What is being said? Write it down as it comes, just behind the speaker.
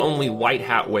only white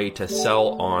hat way to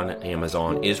sell on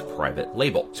Amazon is private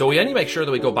label. So we need to make sure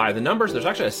that we go by the numbers. There's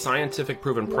actually a scientific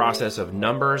proven process of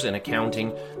numbers and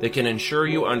accounting that can ensure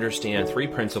you understand three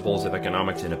principles of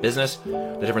economics in a business: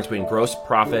 the difference between gross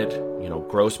profit,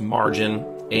 gross margin,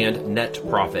 and net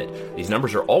profit. These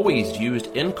numbers are always used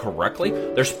incorrectly.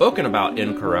 They're spoken about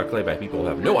incorrectly by people who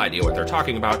have no idea what they're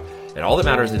talking about. And all that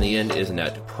matters in the end is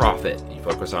net profit. You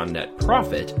focus on net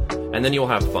profit, and then you'll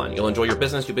have fun. You'll enjoy your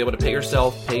business. You'll be able to pay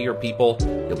yourself, pay your people.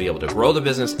 You'll be able to grow the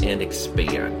business and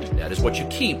expand. That is what you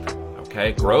keep.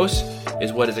 Okay, gross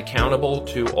is what is accountable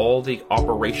to all the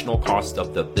operational costs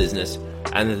of the business,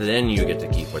 and then you get to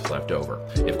keep what's left over.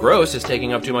 If gross is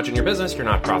taking up too much in your business, you're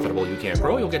not profitable, you can't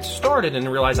grow, you'll get started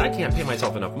and realize, I can't pay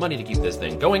myself enough money to keep this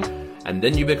thing going, and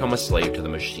then you become a slave to the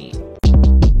machine.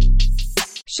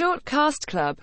 Shortcast Club.